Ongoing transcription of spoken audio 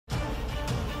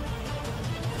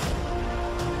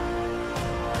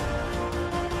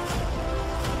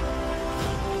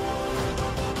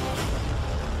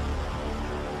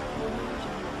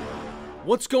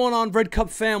What's going on, Red Cup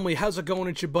family? How's it going?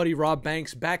 It's your buddy Rob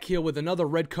Banks back here with another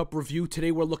Red Cup review. Today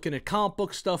we're looking at comic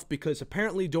book stuff because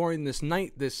apparently during this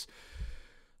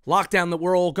lockdown that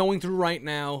we're all going through right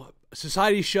now,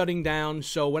 society's shutting down,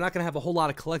 so we're not going to have a whole lot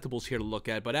of collectibles here to look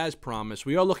at, but as promised,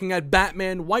 we are looking at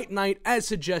Batman White Knight as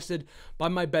suggested by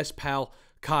my best pal,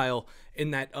 Kyle.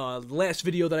 In that last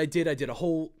video that I did a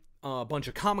whole bunch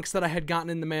of comics that I had gotten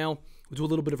in the mail. We'll do a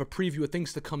little bit of a preview of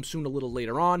things to come soon a little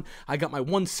later on. I got my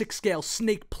 1/6 scale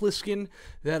Snake Plissken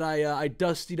that I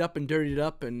dustied up and dirtied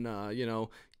up and,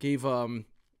 gave,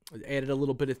 added a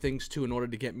little bit of things to in order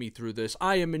to get me through this.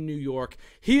 I am in New York.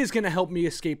 He is going to help me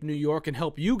escape New York and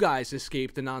help you guys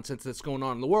escape the nonsense that's going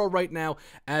on in the world right now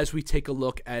as we take a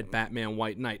look at Batman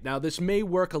White Knight. Now, this may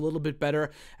work a little bit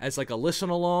better as like a listen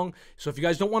along. So if you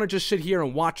guys don't want to just sit here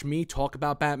and watch me talk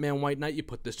about Batman White Knight, you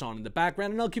put this on in the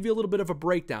background and I'll give you a little bit of a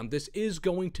breakdown. This is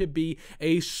going to be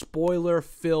a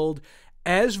spoiler-filled,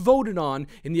 as voted on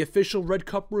in the official Red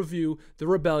Cup review, The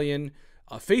Rebellion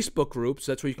Facebook group, so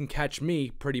that's where you can catch me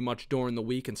pretty much during the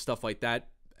week and stuff like that.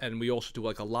 And we also do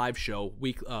like a live show,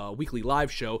 weekly live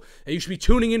show that you should be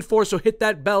tuning in for, so hit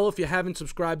that bell if you haven't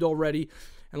subscribed already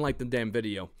and like the damn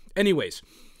video. Anyways,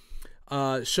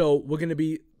 so we're going to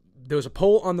be, there was a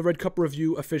poll on the Red Cup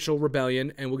Review official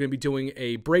Rebellion, and we're going to be doing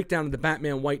a breakdown of the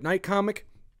Batman White Knight comic,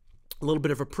 a little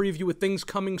bit of a preview of things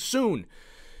coming soon,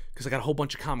 because I got a whole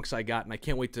bunch of comics I got, and I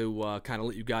can't wait to kind of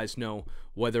let you guys know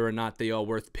whether or not they are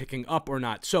worth picking up or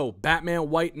not. So, Batman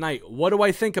White Knight, what do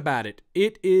I think about it?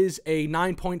 It is a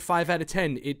 9.5 out of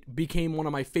 10. It became one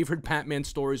of my favorite Batman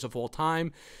stories of all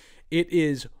time. It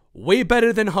is way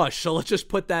better than Hush, so let's just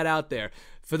put that out there.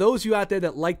 For those of you out there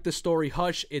that like the story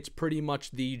Hush, it's pretty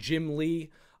much the Jim Lee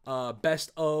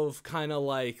best of kind of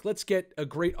like, let's get a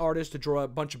great artist to draw a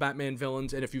bunch of Batman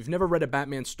villains. And if you've never read a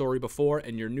Batman story before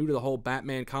and you're new to the whole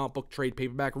Batman comic book trade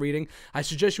paperback reading, I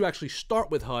suggest you actually start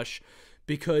with Hush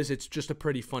because it's just a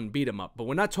pretty fun beat 'em up. But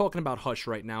we're not talking about Hush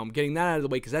right now. I'm getting that out of the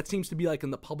way because that seems to be like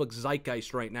in the public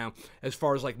zeitgeist right now as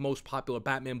far as like most popular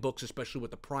Batman books, especially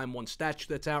with the Prime 1 statue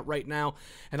that's out right now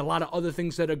and a lot of other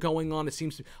things that are going on. It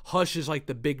seems to, Hush is like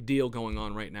the big deal going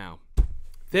on right now.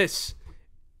 This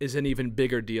is an even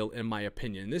bigger deal in my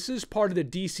opinion. This is part of the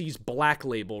DC's Black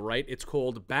Label, right? It's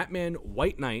called Batman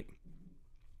White Knight,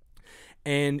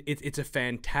 and it's a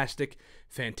fantastic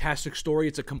story.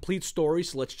 It's a complete story,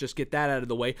 so let's just get that out of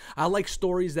the way. I like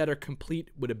stories that are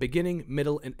complete with a beginning,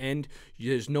 middle, and end.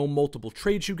 There's no multiple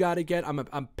trades you gotta get.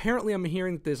 Apparently I'm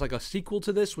hearing that there's like a sequel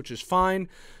to this, which is fine,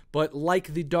 but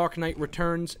like The Dark Knight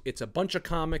Returns, it's a bunch of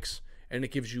comics, and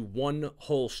it gives you one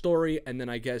whole story, and then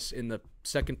I guess in the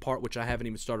second part, which I haven't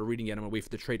even started reading yet, I'm going to wait for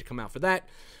the trade to come out for that.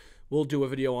 We'll do a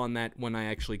video on that when I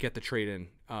actually get the trade in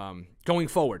going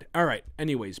forward. All right,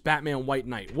 anyways, Batman White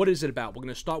Knight. What is it about? We're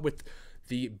going to start with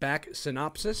the back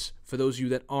synopsis for those of you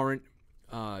that aren't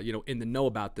in the know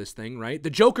about this thing, right? The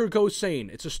Joker goes sane.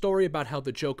 It's a story about how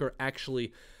the Joker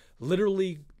actually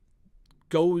literally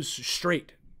goes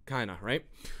straight, kind of, right?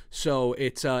 So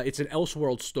it's an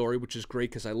Elseworld story, which is great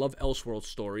because I love Elseworld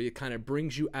story. It kind of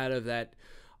brings you out of that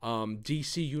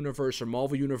DC universe or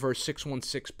Marvel universe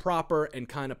 616 proper and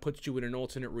kind of puts you in an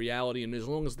alternate reality. And as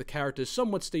long as the characters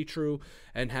somewhat stay true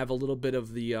and have a little bit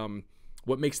of the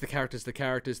what makes the characters,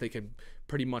 they can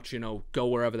pretty much, go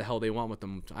wherever the hell they want with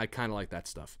them. I kind of like that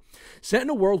stuff. Set in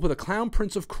a world where the clown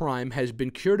prince of crime has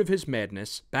been cured of his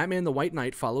madness, Batman the White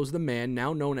Knight follows the man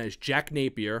now known as Jack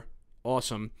Napier.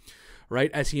 Awesome. Right,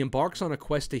 as he embarks on a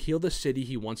quest to heal the city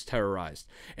he once terrorized.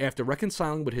 After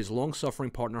reconciling with his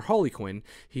long-suffering partner Harley Quinn,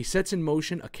 he sets in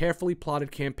motion a carefully plotted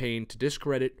campaign to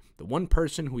discredit the one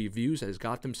person who he views as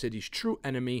Gotham City's true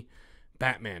enemy,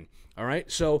 Batman. All right,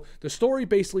 so the story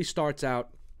basically starts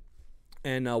out,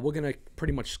 and we're going to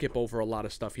pretty much skip over a lot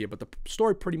of stuff here, but the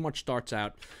story pretty much starts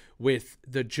out with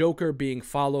the Joker being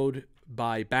followed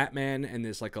by Batman, and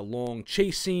there's like a long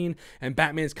chase scene, and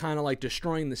Batman's kind of like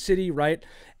destroying the city, right?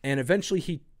 And eventually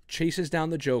he chases down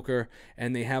the Joker,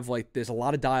 and they have like, there's a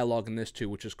lot of dialogue in this too,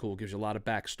 which is cool. It gives you a lot of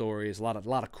backstories, a lot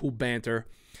of cool banter,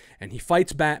 and he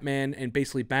fights Batman, and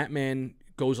basically Batman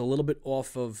goes a little bit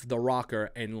off of the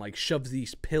rocker and like shoves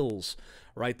these pills,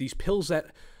 right? These pills that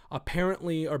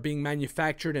apparently are being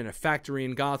manufactured in a factory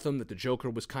in Gotham that the Joker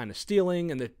was kind of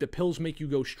stealing, and the pills make you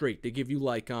go straight. They give you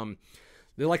like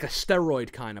they're like a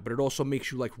steroid kind of, but it also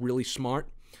makes you like really smart.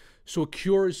 So it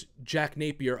cures Jack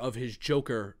Napier of his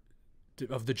Joker,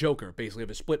 basically, of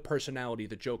his split personality,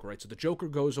 the Joker, right? So the Joker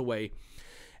goes away,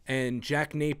 and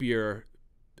Jack Napier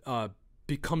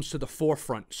becomes to the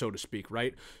forefront, so to speak,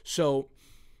 right? So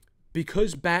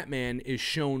because Batman is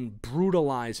shown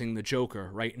brutalizing the Joker,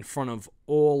 right, in front of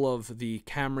all of the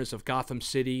cameras of Gotham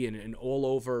City and all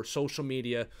over social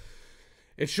media,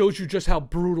 it shows you just how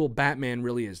brutal Batman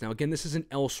really is. Now, again, this is an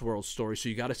Elseworld story, so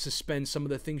you got to suspend some of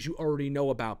the things you already know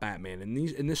about Batman.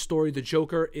 In this story, the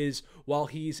Joker is, while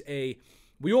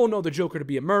we all know the Joker to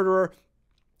be a murderer,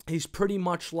 he's pretty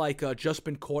much like just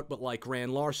been caught with like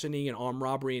grand larceny and armed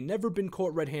robbery and never been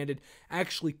caught red-handed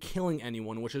actually killing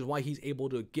anyone, which is why he's able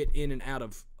to get in and out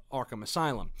of Arkham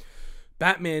Asylum.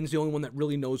 Batman's the only one that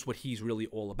really knows what he's really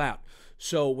all about.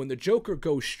 So when the Joker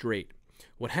goes straight,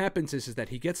 what happens is that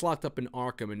he gets locked up in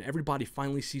Arkham, and everybody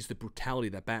finally sees the brutality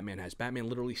that Batman has. Batman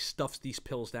literally stuffs these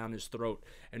pills down his throat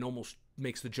and almost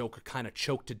makes the Joker kind of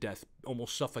choke to death,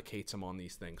 almost suffocates him on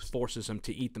these things, forces him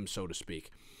to eat them, so to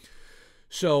speak.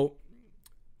 So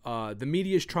the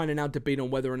media is trying to now debate on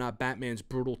whether or not Batman's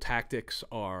brutal tactics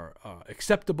are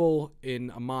acceptable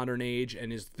in a modern age,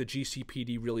 and is the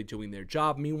GCPD really doing their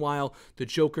job? Meanwhile, the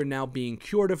Joker, now being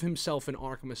cured of himself in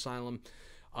Arkham Asylum,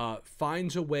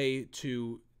 finds a way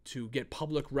to get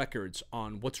public records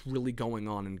on what's really going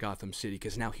on in Gotham City,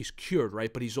 because now he's cured,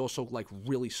 right? But he's also like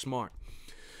really smart.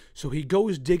 So he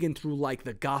goes digging through like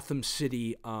the Gotham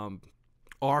City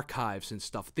archives and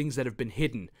stuff, things that have been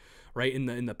hidden, right,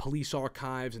 in the police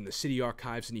archives and the city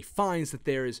archives, and he finds that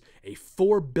there is a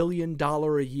 $4 billion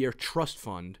a year trust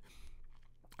fund.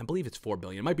 I believe it's $4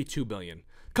 billion. It might be $2 billion.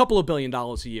 A couple of $1 billion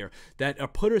a year that are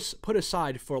put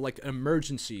aside for like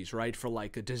emergencies, right, for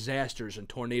like disasters and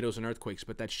tornadoes and earthquakes,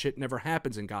 but that shit never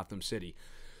happens in Gotham City.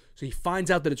 So he finds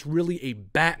out that it's really a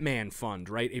Batman fund,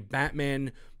 right, a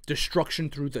Batman destruction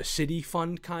through the city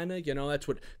fund, kind of, you know, that's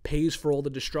what pays for all the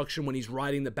destruction when he's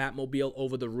riding the Batmobile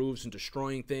over the roofs and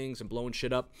destroying things and blowing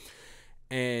shit up.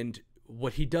 And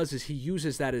what he does is he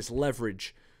uses that as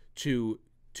leverage to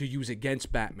use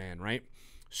against Batman, right?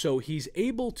 So he's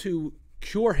able to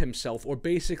cure himself, or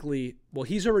basically, well,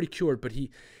 he's already cured, but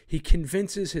he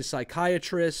convinces his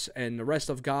psychiatrist and the rest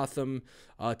of Gotham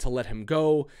to let him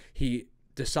go. He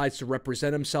decides to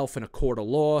represent himself in a court of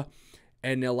law,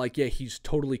 and they're like, yeah, he's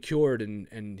totally cured,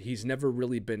 and he's never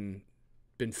really been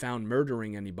found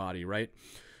murdering anybody, right?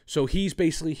 So he's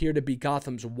basically here to be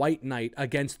Gotham's White Knight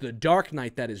against the Dark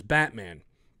Knight that is Batman.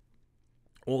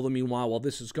 All the meanwhile, while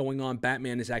this is going on,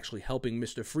 Batman is actually helping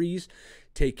Mr. Freeze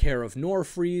take care of Nora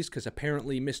Freeze, because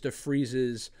apparently Mr.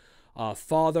 Freeze's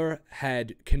father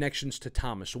had connections to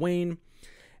Thomas Wayne,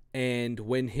 and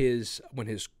when his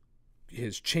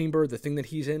chamber, the thing that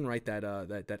he's in, right,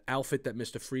 that outfit that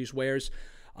Mr. Freeze wears,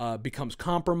 becomes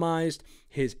compromised,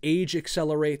 his age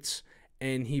accelerates,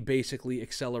 and he basically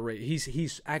accelerates.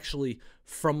 He's actually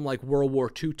from like World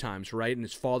War II times, right? And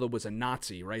his father was a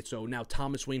Nazi, right? So now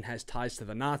Thomas Wayne has ties to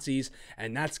the Nazis,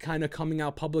 and that's kind of coming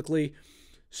out publicly.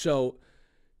 So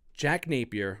Jack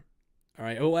Napier, all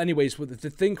right. Well, anyways, the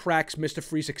thing cracks, Mr.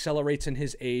 Freeze accelerates in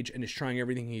his age and is trying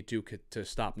everything he do to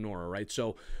stop Nora, right?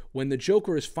 So when the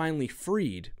Joker is finally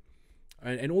freed,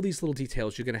 and all these little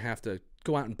details, you're going to have to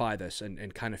go out and buy this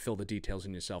and kind of fill the details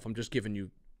in yourself. I'm just giving you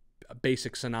a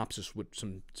basic synopsis with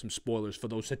some spoilers for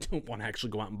those that don't want to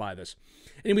actually go out and buy this.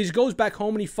 Anyways, he goes back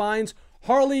home and he finds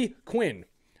Harley Quinn,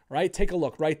 right? Take a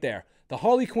look right there. The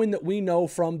Harley Quinn that we know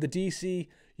from the DC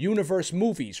Universe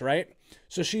movies, right?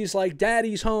 So she's like,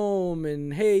 Daddy's home,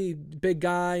 and hey, big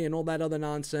guy, and all that other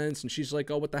nonsense. And she's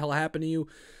like, oh, what the hell happened to you?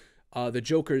 The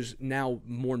Joker's now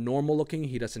more normal looking.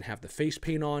 He doesn't have the face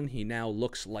paint on. He now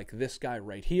looks like this guy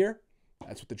right here.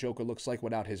 That's what the Joker looks like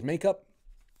without his makeup.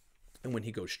 And when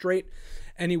he goes straight.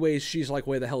 Anyways, she's like,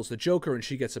 where the hell's the Joker? And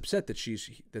she gets upset that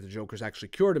the Joker's actually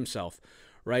cured himself,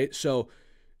 right? So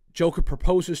Joker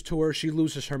proposes to her. She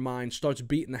loses her mind, starts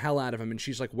beating the hell out of him. And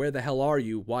she's like, where the hell are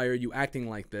you? Why are you acting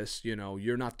like this? You know,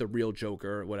 you're not the real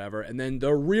Joker or whatever. And then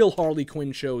the real Harley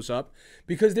Quinn shows up,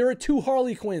 because there are two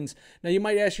Harley Quinns. Now, you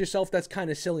might ask yourself, that's kind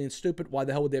of silly and stupid. Why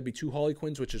the hell would there be two Harley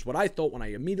Quinns? Which is what I thought when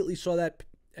I immediately saw that.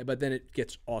 But then it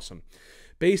gets awesome.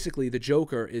 Basically, the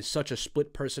Joker is such a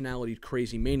split personality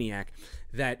crazy maniac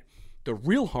that the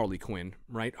real Harley Quinn,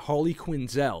 right, Harley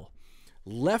Quinzel,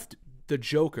 left the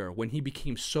Joker when he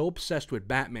became so obsessed with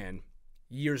Batman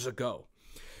years ago.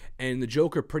 And the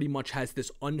Joker pretty much has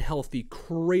this unhealthy,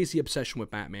 crazy obsession with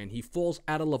Batman. He falls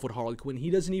out of love with Harley Quinn.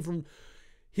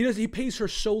 He pays her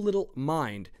so little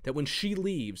mind that when she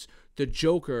leaves, the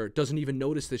Joker doesn't even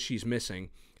notice that she's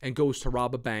missing and goes to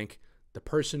rob a bank.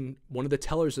 One of the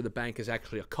tellers of the bank is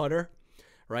actually a cutter,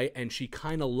 right? And she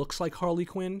kind of looks like Harley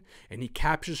Quinn, and he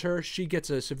captures her. She gets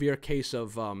a severe case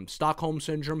of Stockholm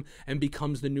Syndrome and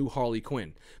becomes the new Harley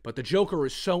Quinn. But the Joker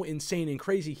is so insane and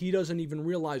crazy, he doesn't even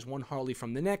realize one Harley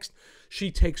from the next.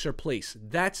 She takes her place.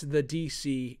 That's the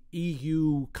DC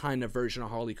EU kind of version of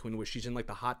Harley Quinn, where she's in like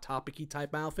the Hot Topic-y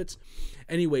type outfits.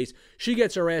 Anyways, she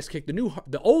gets her ass kicked.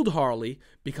 The old Harley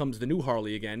becomes the new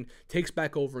Harley again, takes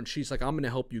back over, and she's like, I'm going to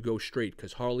help you go straight,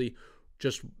 because Harley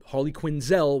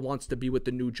Quinzel wants to be with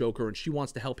the new Joker, and she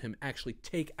wants to help him actually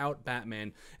take out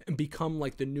Batman and become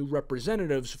like the new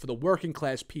representatives for the working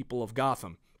class people of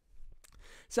Gotham.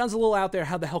 Sounds a little out there.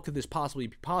 How the hell could this possibly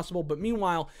be possible? But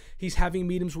meanwhile, he's having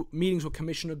meetings with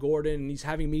Commissioner Gordon, and he's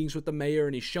having meetings with the mayor,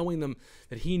 and he's showing them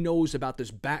that he knows about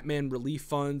this Batman relief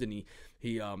fund, and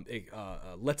he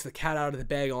lets the cat out of the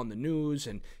bag on the news,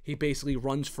 and he basically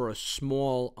runs for a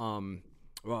small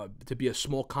to be a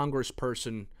small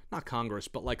congressperson. Not Congress,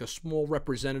 but like a small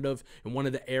representative in one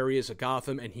of the areas of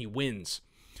Gotham, and he wins.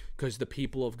 Because the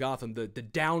people of Gotham, the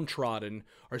downtrodden,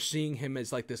 are seeing him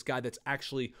as like this guy that's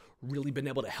actually really been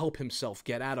able to help himself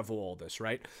get out of all this,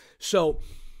 right? So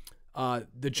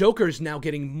the Joker is now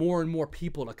getting more and more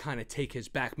people to kind of take his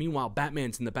back. Meanwhile,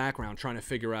 Batman's in the background trying to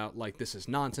figure out, like, this is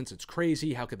nonsense, it's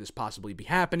crazy, how could this possibly be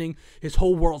happening? His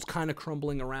whole world's kind of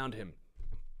crumbling around him.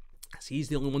 He's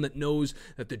the only one that knows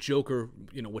that the Joker,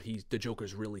 what the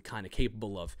Joker's really kind of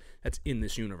capable of. That's in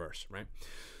this universe, right?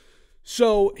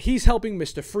 So he's helping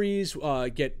Mr. Freeze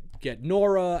get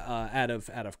Nora out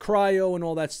of cryo and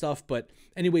all that stuff. But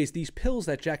anyways, these pills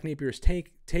that Jack Napier is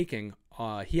taking,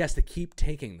 he has to keep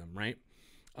taking them, right?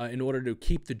 In order to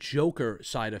keep the Joker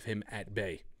side of him at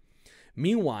bay.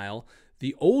 Meanwhile,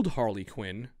 the old Harley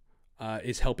Quinn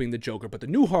is helping the Joker, but the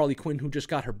new Harley Quinn, who just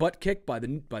got her butt kicked by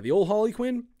the old Harley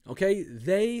Quinn, okay,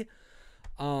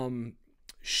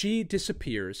 she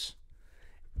disappears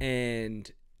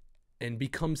and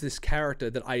becomes this character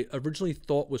that I originally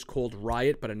thought was called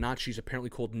Riot, but not. She's apparently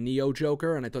called Neo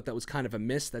Joker, and I thought that was kind of a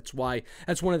miss. That's one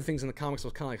of the things in the comics I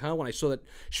was kind of like, huh? When I saw that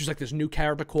she was like this new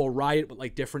character called Riot with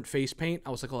like different face paint, I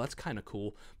was like, oh, that's kind of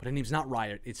cool. But her name's not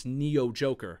Riot, it's Neo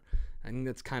Joker. I think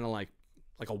that's kind of like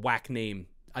a whack name.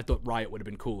 I thought Riot would have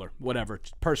been cooler. Whatever.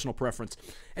 Personal preference.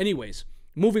 Anyways,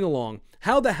 moving along.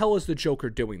 How the hell is the Joker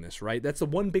doing this, right? That's the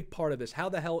one big part of this. How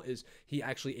the hell is he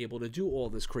actually able to do all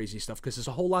this crazy stuff? Because there's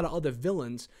a whole lot of other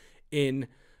villains in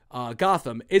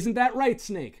Gotham. Isn't that right,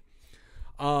 Snake?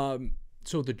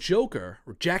 So the Joker,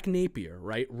 or Jack Napier,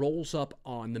 right, rolls up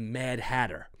on the Mad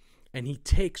Hatter. And he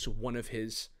takes one of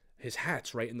his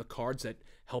hats, right, in the cards that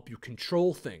help you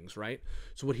control things, right?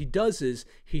 So what he does is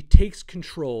he takes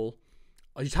control...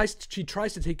 He tries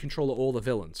to take control of all the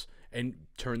villains and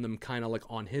turn them kind of like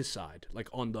on his side, like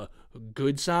on the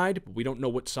good side. We don't know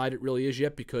what side it really is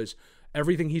yet, because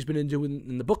everything he's been doing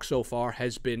in the book so far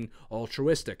has been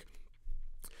altruistic.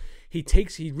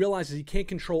 He realizes he can't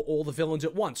control all the villains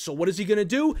at once. So what is he going to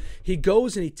do? He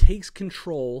goes and he takes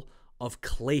control of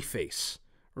Clayface,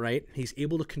 right? He's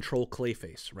able to control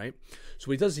Clayface, right? So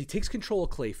what he does is he takes control of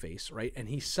Clayface, right? And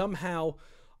he somehow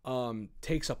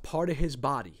takes a part of his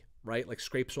body, right? Like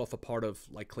scrapes off a part of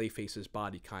like Clayface's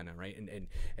body kind of, right?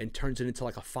 And turns it into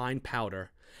like a fine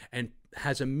powder and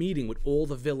has a meeting with all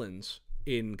the villains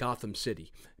in Gotham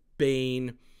City.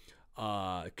 Bane,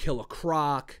 Killer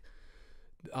Croc,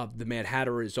 the Mad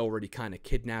Hatter is already kind of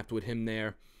kidnapped with him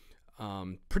there.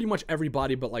 Pretty much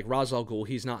everybody but like Ra's al Ghul,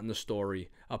 he's not in the story.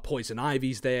 Poison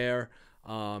Ivy's there.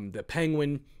 The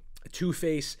Penguin,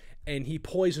 Two-Face, and he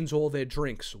poisons all their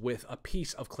drinks with a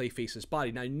piece of Clayface's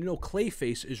body. Now,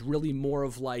 Clayface is really more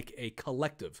of like a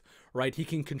collective, right? He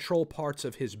can control parts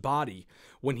of his body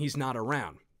when he's not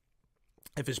around.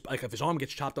 If his arm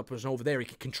gets chopped up and over there, he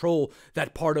can control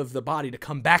that part of the body to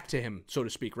come back to him, so to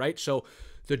speak, right? So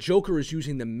the Joker is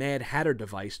using the Mad Hatter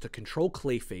device to control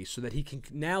Clayface so that he can,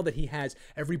 now that he has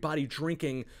everybody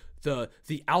drinking the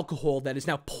alcohol that is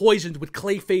now poisoned with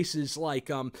Clayface's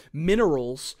like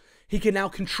minerals, he can now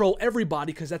control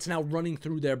everybody because that's now running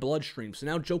through their bloodstream. So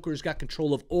now Joker's got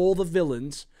control of all the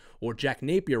villains, or Jack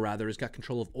Napier rather, has got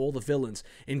control of all the villains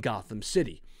in Gotham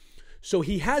City. So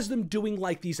he has them doing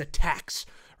like these attacks,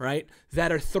 right,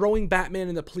 that are throwing Batman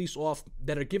and the police off,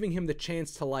 that are giving him the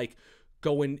chance to like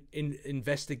go and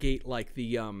investigate like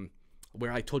the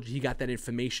where I told you he got that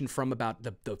information from about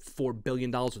the $4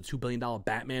 billion or $2 billion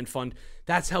Batman fund.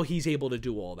 That's how he's able to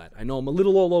do all that. I know I'm a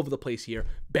little all over the place here.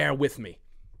 Bear with me.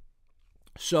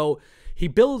 So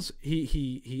he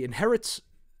inherits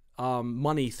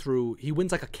money through, he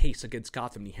wins like a case against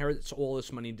Gotham. He inherits all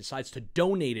this money and decides to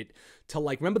donate it to,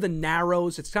 like, remember the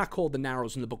Narrows? It's not called the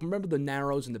Narrows in the book. Remember the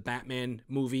Narrows in the Batman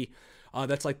movie?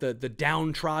 That's like the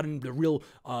downtrodden, the real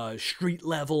street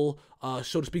level,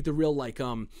 so to speak, the real like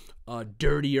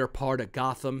dirtier part of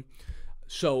Gotham.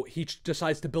 So he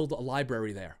decides to build a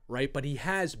library there, right? But he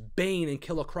has Bane and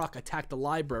Killer Croc attack the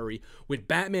library with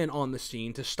Batman on the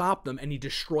scene to stop them, and he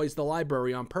destroys the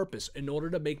library on purpose in order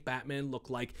to make Batman look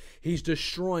like he's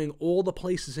destroying all the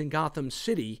places in Gotham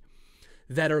City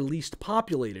that are least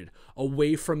populated,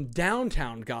 away from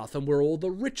downtown Gotham where all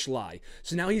the rich lie.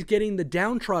 So now he's getting the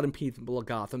downtrodden people of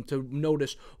Gotham to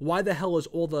notice, why the hell is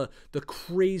all the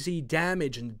crazy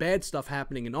damage and bad stuff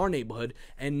happening in our neighborhood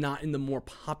and not in the more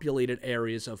populated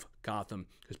areas of Gotham?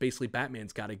 Because basically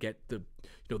Batman's got to get the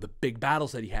big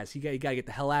battles that he has. He got to get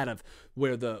the hell out of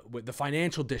where the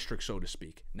financial district, so to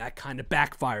speak. And that kind of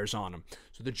backfires on him.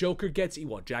 So the Joker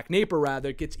Jack Napier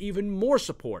rather, gets even more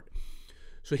support.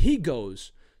 So he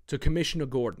goes to Commissioner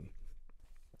Gordon,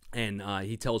 and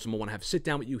he tells him, I want to have a sit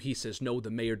down with you. He says, no,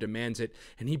 the mayor demands it.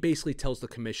 And he basically tells the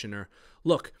commissioner,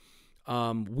 look,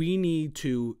 we need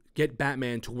to get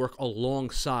Batman to work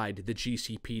alongside the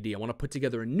GCPD. I want to put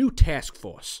together a new task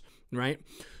force, right?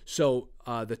 So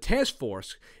the task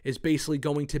force is basically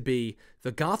going to be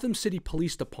the Gotham City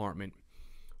Police Department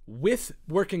with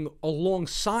working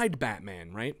alongside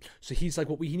Batman, right? So he's like,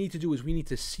 what we need to do is we need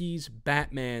to seize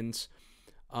Batman's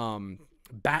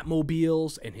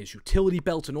Batmobiles and his utility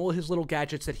belts and all his little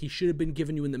gadgets that he should have been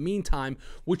giving you in the meantime,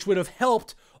 which would have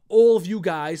helped all of you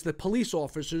guys, the police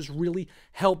officers, really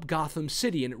help Gotham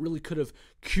City, and it really could have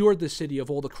cured the city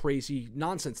of all the crazy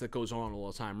nonsense that goes on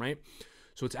all the time, right?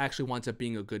 So it actually winds up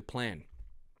being a good plan.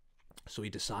 So he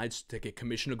decides to get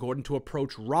Commissioner Gordon to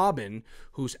approach Robin,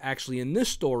 who's actually in this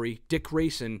story, Dick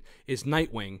Grayson is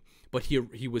Nightwing, but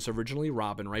he was originally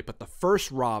Robin, right? But the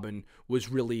first Robin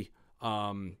was really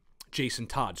Jason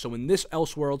Todd. So in this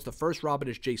Elseworlds, the first Robin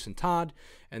is Jason Todd,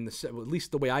 and at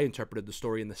least the way I interpreted the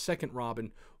story, and the second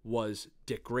Robin was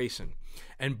Dick Grayson.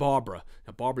 And Barbara.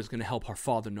 Now, Barbara's going to help her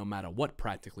father no matter what,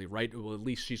 practically, right? Well, at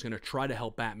least she's going to try to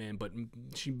help Batman, but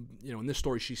she, in this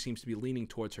story, she seems to be leaning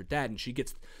towards her dad, and she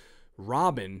gets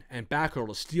Robin and Batgirl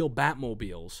to steal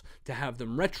Batmobiles to have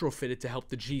them retrofitted to help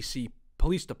the GC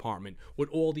Police Department with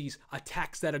all these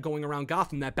attacks that are going around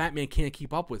Gotham that Batman can't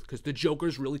keep up with, because the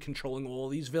Joker's really controlling all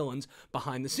these villains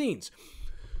behind the scenes.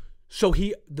 So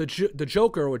the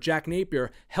Joker, or Jack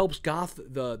Napier, helps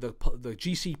the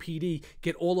GCPD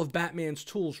get all of Batman's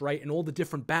tools, right, and all the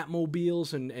different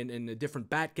Batmobiles and the different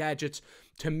Bat gadgets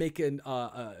to make a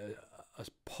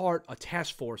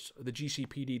task force of the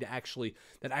GCPD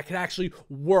that could actually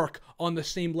work on the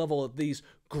same level that these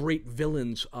great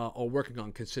villains are working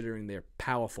on, considering they're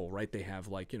powerful, right? They have,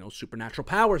 like, supernatural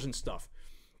powers and stuff.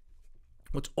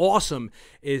 What's awesome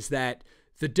is that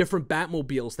the different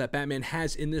Batmobiles that Batman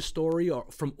has in this story are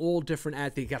from all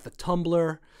different they got the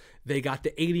Tumbler, they got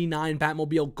the 89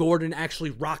 Batmobile. Gordon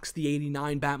actually rocks the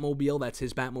 89 Batmobile. That's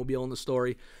his Batmobile in the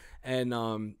story.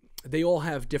 And they all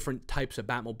have different types of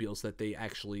Batmobiles that they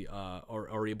actually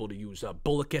are able to use.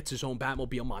 Bullock gets his own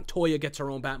Batmobile. Montoya gets her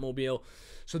own Batmobile.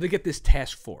 So they get this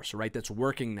task force, right, that's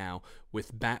working now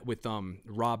with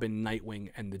Robin, Nightwing,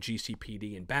 and the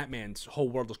GCPD. And Batman's whole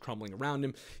world is crumbling around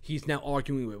him. He's now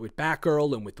arguing with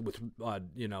Batgirl and with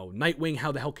Nightwing.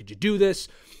 How the hell could you do this?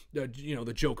 The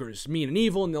Joker is mean and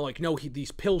evil. And they're like, no,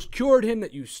 these pills cured him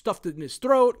that you stuffed it in his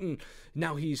throat. And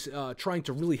now he's trying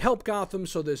to really help Gotham.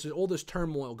 So there's all this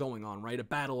turmoil going on, right? A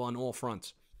battle on all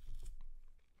fronts.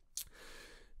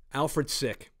 Alfred's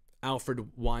sick.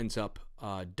 Alfred winds up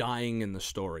dying in the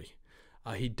story.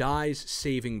 He dies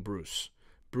saving Bruce.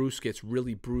 Bruce gets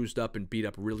really bruised up and beat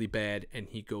up really bad, and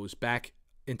he goes back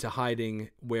into hiding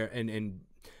and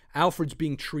Alfred's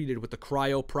being treated with the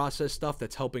cryo process stuff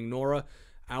that's helping Nora.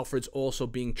 Alfred's also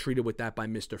being treated with that by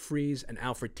Mr. Freeze, and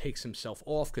Alfred takes himself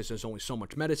off because there's only so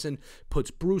much medicine, puts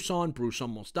Bruce on. Bruce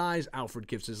almost dies. Alfred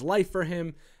gives his life for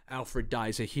him. Alfred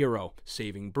dies a hero,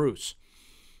 saving Bruce.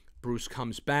 Bruce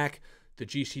comes back. The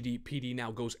GCPD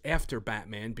now goes after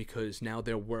Batman because now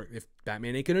if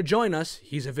Batman ain't going to join us,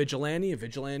 he's a vigilante, and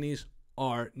vigilantes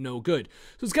are no good.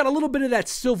 So it's got a little bit of that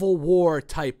Civil War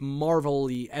type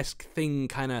Marvel-y-esque thing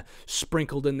kind of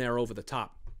sprinkled in there over the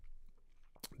top.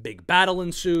 Big battle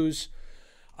ensues.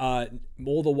 All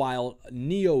the while,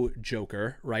 Neo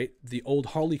Joker, right, the old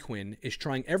Harley Quinn, is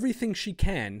trying everything she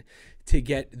can to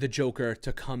get the Joker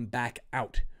to come back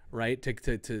out, right,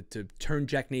 to turn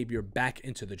Jack Napier back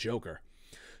into the Joker.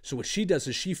 So what she does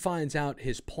is she finds out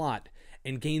his plot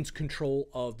and gains control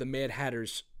of the Mad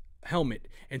Hatter's helmet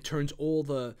and turns all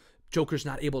the Joker's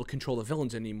not able to control the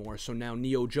villains anymore. So now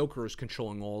Neo Joker is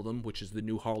controlling all of them, which is the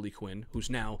new Harley Quinn, who's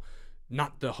now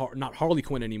not Harley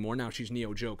Quinn anymore. Now she's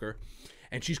Neo Joker,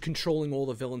 and she's controlling all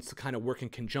the villains to kind of work in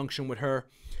conjunction with her.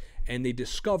 and they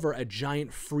discover a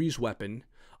giant freeze weapon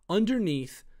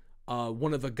underneath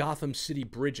one of the Gotham City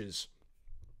bridges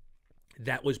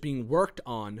that was being worked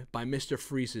on by Mr.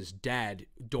 Freeze's dad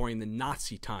during the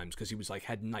Nazi times, because he was like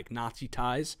had like Nazi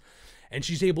ties, and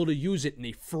she's able to use it and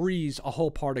they freeze a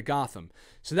whole part of Gotham.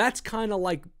 So that's kind of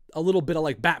like a little bit of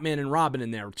like Batman and Robin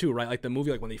in there too, right? Like the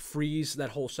movie, like when they freeze that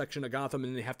whole section of Gotham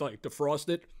and they have to like defrost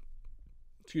it.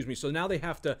 Excuse me. So now they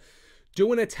have to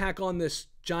do an attack on this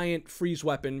giant freeze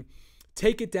weapon,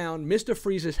 take it down. Mr.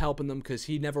 Freeze is helping them because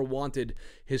he never wanted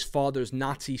his father's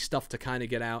Nazi stuff to kind of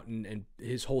get out, and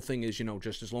his whole thing is, you know,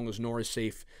 just as long as Nora's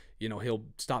safe, you know, he'll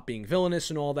stop being villainous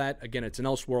and all that. Again, it's an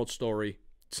Elseworld story.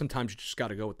 Sometimes you just got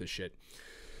to go with this shit.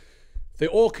 They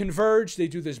all converge. They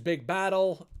do this big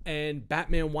battle, and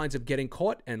Batman winds up getting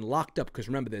caught and locked up. Because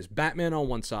remember, there's Batman on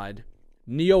one side,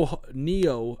 Neo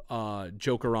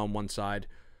Joker on one side,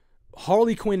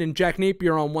 Harley Quinn and Jack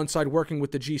Napier on one side working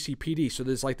with the GCPD. So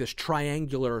there's like this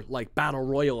triangular like battle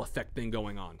royal effect thing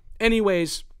going on.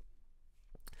 Anyways,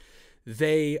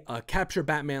 they capture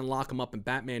Batman, lock him up, and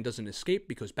Batman doesn't escape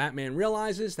because Batman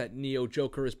realizes that Neo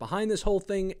Joker is behind this whole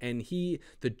thing, and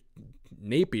the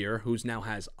Napier, who's now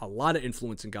has a lot of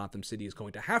influence in Gotham City, is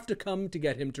going to have to come to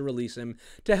get him to release him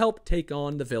to help take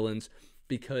on the villains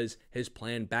because his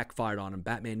plan backfired on him.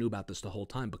 Batman knew about this the whole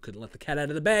time but couldn't let the cat out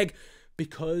of the bag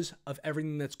because of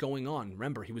everything that's going on.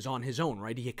 Remember, he was on his own,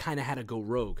 right? He kind of had to go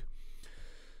rogue.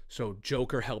 So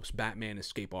Joker helps Batman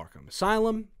escape Arkham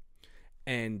Asylum,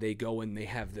 and they go and they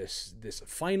have this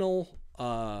final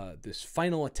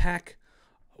attack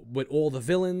with all the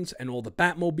villains and all the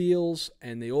Batmobiles,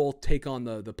 and they all take on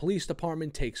the police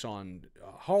department, takes on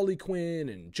Harley Quinn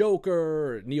and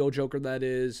Joker, Neo Joker that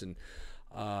is, and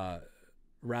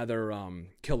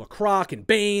Killer Croc and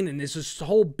Bane, and there's this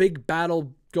whole big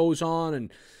battle goes on,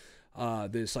 and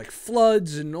there's like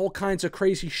floods and all kinds of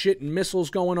crazy shit and missiles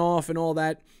going off and all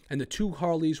that, and the two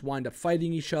Harleys wind up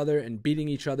fighting each other and beating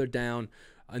each other down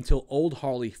until old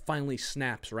Harley finally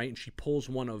snaps, right? And she pulls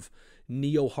one of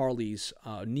Neo Harley's,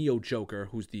 Neo Joker,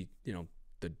 who's the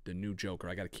new Joker.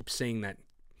 I got to keep saying that.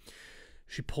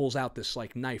 She pulls out this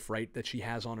like knife, right, that she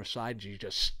has on her side. And she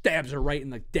just stabs her right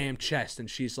in the damn chest, and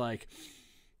she's like,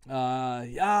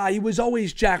 he was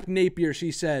always Jack Napier,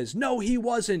 she says. No, he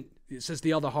wasn't, says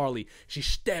the other Harley. She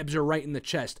stabs her right in the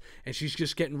chest, and she's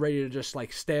just getting ready to just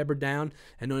like stab her down.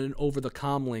 And then over the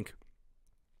comm link,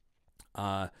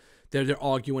 they're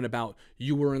arguing about,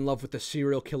 you were in love with the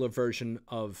serial killer version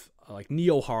of, like,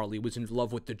 Neo Harley was in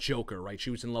love with the Joker, right? She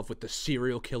was in love with the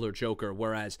serial killer Joker,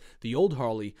 whereas the old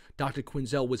Harley, Dr.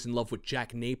 Quinzel, was in love with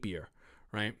Jack Napier,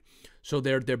 right? So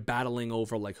they're battling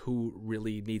over, like, who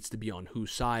really needs to be on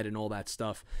whose side and all that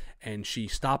stuff, and she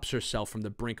stops herself from the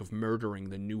brink of murdering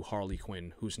the new Harley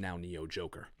Quinn, who's now Neo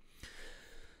Joker.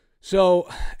 So,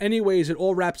 anyways, it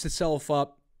all wraps itself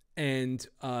up. And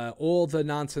all the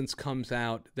nonsense comes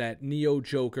out that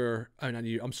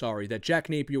that Jack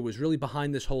Napier was really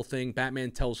behind this whole thing.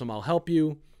 Batman tells him, I'll help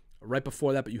you right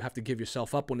before that, but you have to give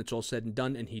yourself up when it's all said and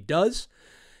done. And he does.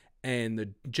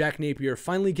 And Jack Napier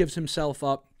finally gives himself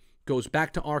up, goes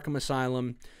back to Arkham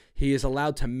Asylum. He is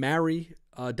allowed to marry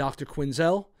Dr.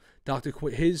 Quinzel.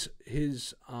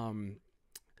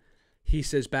 He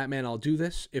says, Batman, I'll do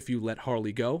this if you let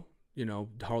Harley go. You know,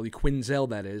 Harley Quinzel,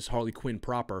 that is. Harley Quinn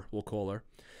proper, we'll call her.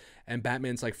 And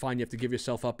Batman's like, fine, you have to give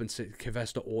yourself up and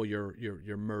confess to all your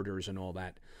murders and all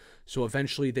that. So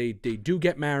eventually they do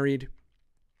get married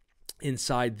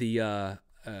inside the,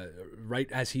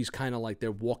 right as he's kind of like, they're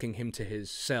walking him to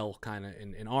his cell kind of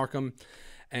in Arkham.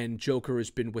 And Joker has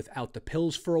been without the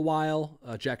pills for a while,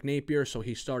 Jack Napier, so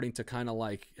he's starting to kind of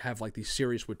like have like these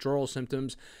serious withdrawal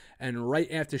symptoms. And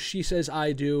right after she says,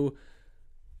 I do,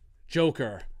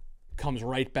 Joker comes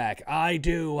right back. I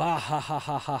do. Ah, ha, ha,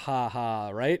 ha, ha, ha, ha,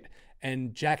 right?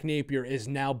 And Jack Napier is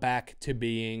now back to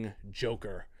being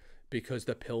Joker because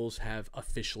the pills have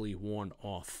officially worn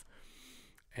off.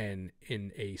 And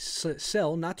in a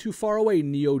cell not too far away,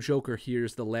 Neo Joker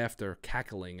hears the laughter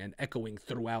cackling and echoing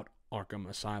throughout Arkham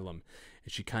Asylum.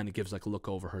 And she kind of gives like a look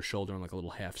over her shoulder and like a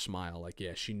little half smile. Like,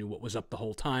 yeah, she knew what was up the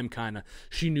whole time, kind of.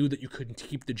 She knew that you couldn't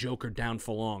keep the Joker down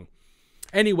for long.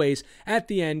 Anyways, at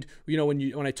the end, you know,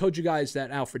 when I told you guys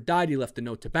that Alfred died, he left a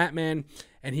note to Batman,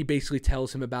 and he basically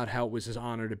tells him about how it was his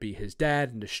honor to be his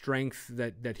dad and the strength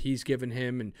that he's given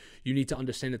him, and you need to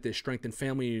understand that there's strength in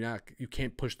family. You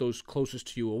can't push those closest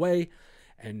to you away.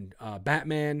 And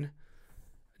Batman,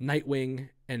 Nightwing,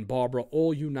 and Barbara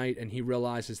all unite, and he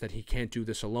realizes that he can't do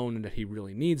this alone and that he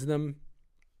really needs them.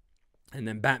 And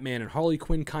then Batman and Harley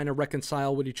Quinn kind of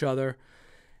reconcile with each other.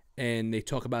 And they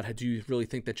talk about, do you really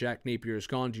think that Jack Napier is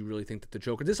gone? Do you really think that the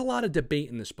Joker... There's a lot of debate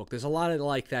in this book. There's a lot of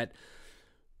like that...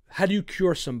 how do you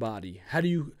cure somebody?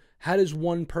 How does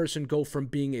one person go from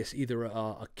being either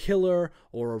a killer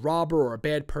or a robber or a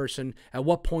bad person? At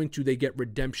what point do they get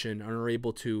redemption and are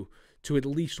able to at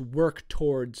least work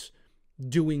towards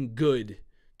doing good,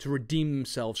 to redeem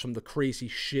themselves from the crazy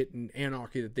shit and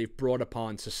anarchy that they've brought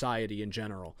upon society in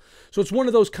general? So it's one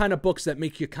of those kind of books that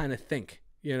make you kind of think,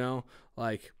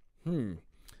 like,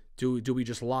 do we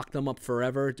just lock them up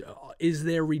forever? Is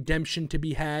there redemption to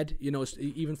be had,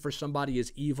 even for somebody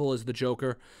as evil as the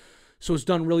Joker? So it's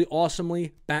done really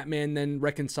awesomely. Batman then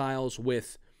reconciles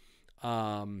with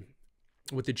the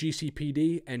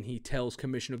GCPD, and he tells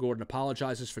Commissioner Gordon,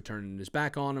 apologizes for turning his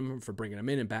back on him, for bringing him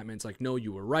in, and Batman's like, no,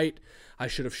 you were right. I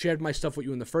should have shared my stuff with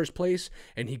you in the first place.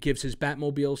 And he gives his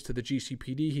Batmobiles to the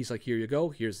GCPD. He's like, here you go.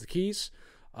 Here's the keys.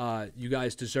 You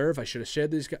guys deserve. I should have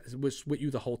shared these guys with you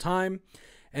the whole time.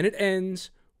 And it ends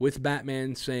with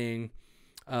Batman saying,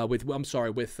 with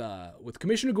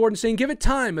Commissioner Gordon saying, give it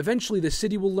time. Eventually the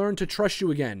city will learn to trust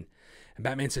you again. And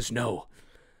Batman says, no,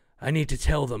 I need to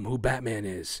tell them who Batman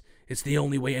is. It's the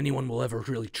only way anyone will ever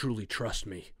really truly trust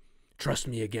me. Trust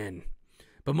me again.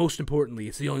 But most importantly,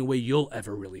 it's the only way you'll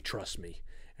ever really trust me.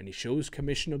 And he shows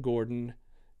Commissioner Gordon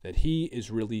that he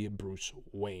is really Bruce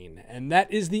Wayne. And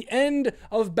that is the end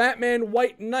of Batman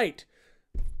White Knight.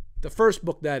 The first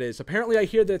book, that is. Apparently, I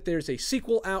hear that there's a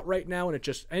sequel out right now, and it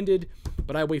just ended.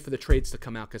 But I wait for the trades to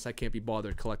come out because I can't be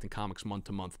bothered collecting comics month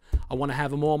to month. I want to have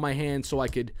them all in my hands so I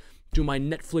could do my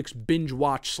Netflix binge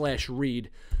watch / read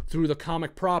through the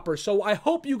comic proper. So I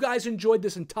hope you guys enjoyed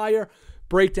this entire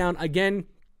breakdown. Again,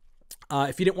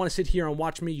 if you didn't want to sit here and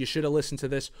watch me, you should have listened to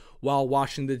this while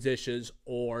washing the dishes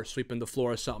or sweeping the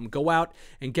floor or something. Go out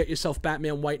and get yourself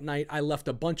Batman White Knight. I left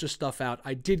a bunch of stuff out.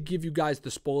 I did give you guys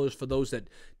the spoilers for those that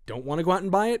don't want to go out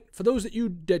and buy it. For those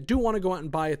that do want to go out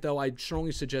and buy it, though, I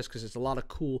strongly suggest, because there's a lot of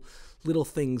cool little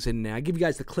things in there. I give you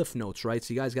guys the cliff notes, right?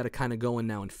 So you guys got to kind of go in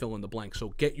now and fill in the blanks. So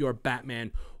get your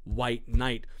Batman White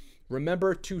Knight.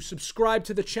 Remember to subscribe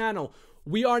to the channel.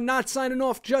 We are not signing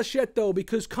off just yet, though,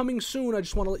 because coming soon, I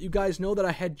just want to let you guys know that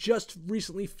I had just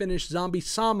recently finished Zombie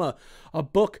Sama, a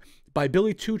book by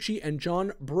Billy Tucci and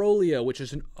John Broglia, which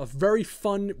is a very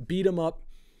fun beat-em-up,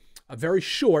 a very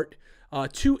short,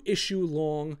 2-issue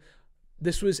long.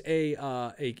 This was a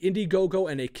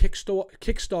Indiegogo and a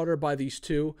Kickstarter by these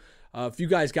two. If you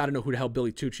guys got to know who the hell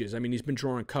Billy Tucci is. I mean, he's been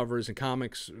drawing covers and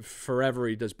comics forever.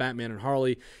 He does Batman and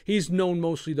Harley. He's known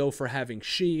mostly, though, for having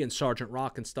She and Sergeant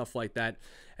Rock and stuff like that.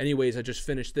 Anyways, I just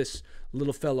finished this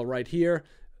little fella right here,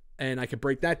 and I could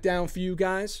break that down for you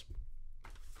guys.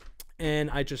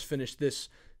 And I just finished this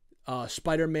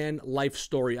Spider-Man life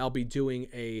story. I'll be doing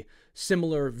a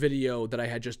similar video that I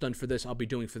had just done for this. I'll be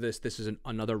doing for this. This is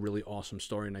another really awesome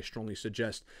story, and I strongly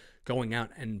suggest going out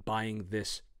and buying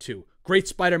this too. Great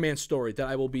Spider-Man story that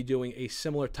I will be doing a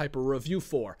similar type of review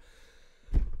for.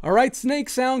 All right, Snake,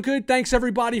 sound good? Thanks,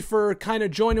 everybody, for kind of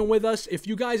joining with us. If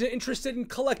you guys are interested in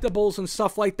collectibles and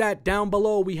stuff like that, down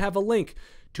below we have a link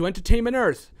to Entertainment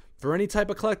Earth for any type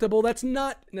of collectible that's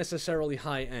not necessarily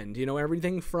high-end. You know,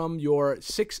 everything from your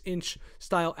 6-inch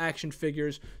style action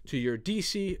figures to your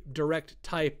DC Direct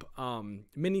type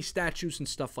mini statues and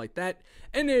stuff like that.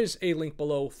 And there's a link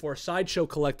below for Sideshow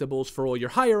collectibles for all your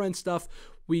higher-end stuff.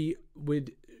 We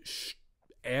would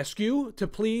ask you to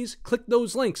please click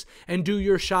those links and do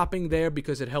your shopping there,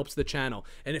 because it helps the channel.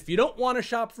 And if you don't want to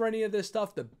shop for any of this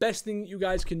stuff, the best thing that you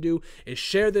guys can do is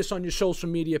share this on your social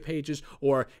media pages,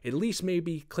 or at least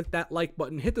maybe click that like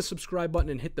button, hit the subscribe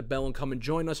button, and hit the bell, and come and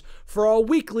join us for our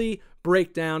weekly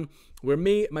breakdown where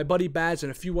me, my buddy Baz, and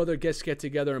a few other guests get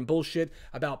together and bullshit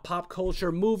about pop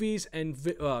culture, movies, and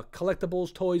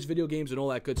collectibles, toys, video games, and all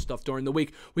that good stuff during the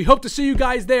week. We hope to see you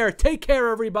guys there. Take care,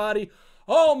 everybody.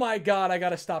 Oh my God, I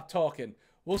gotta stop talking.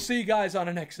 We'll see you guys on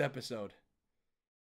the next episode.